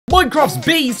Minecraft's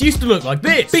bees used to look like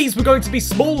this. Bees were going to be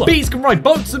smaller. Bees can ride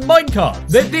boats and minecarts.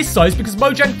 They're this size because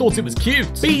Mojang thought it was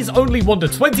cute. Bees only wander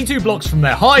 22 blocks from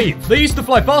their hive. They used to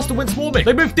fly faster when swarming.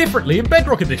 They move differently in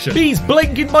Bedrock Edition. Bees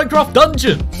blink in Minecraft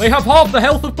Dungeons. They have half the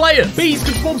health of players. Bees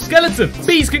can form skeletons.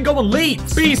 Bees can go on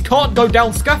leads. Bees can't go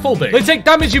down scaffolding. They take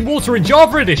damage in water in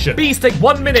Java Edition. Bees take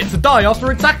 1 minute to die after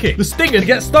attacking. The stinger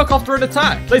gets stuck after an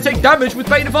attack. They take damage with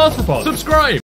Bane of Arthropods. Subscribe.